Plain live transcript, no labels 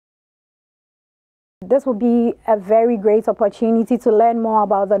this will be a very great opportunity to learn more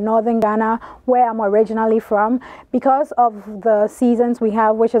about the northern Ghana, where I'm originally from. Because of the seasons we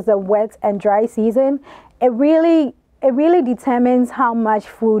have, which is the wet and dry season, it really determines how much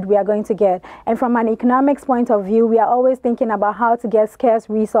food we are going to get. And from an economics point of view, we are always thinking about how to get scarce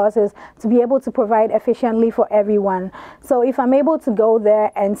resources to be able to provide efficiently for everyone. So if I'm able to go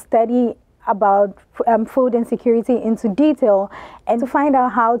there and study about food insecurity into detail and to find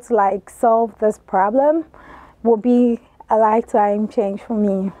out how to solve this problem, will be a lifetime change for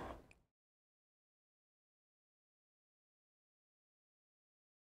me.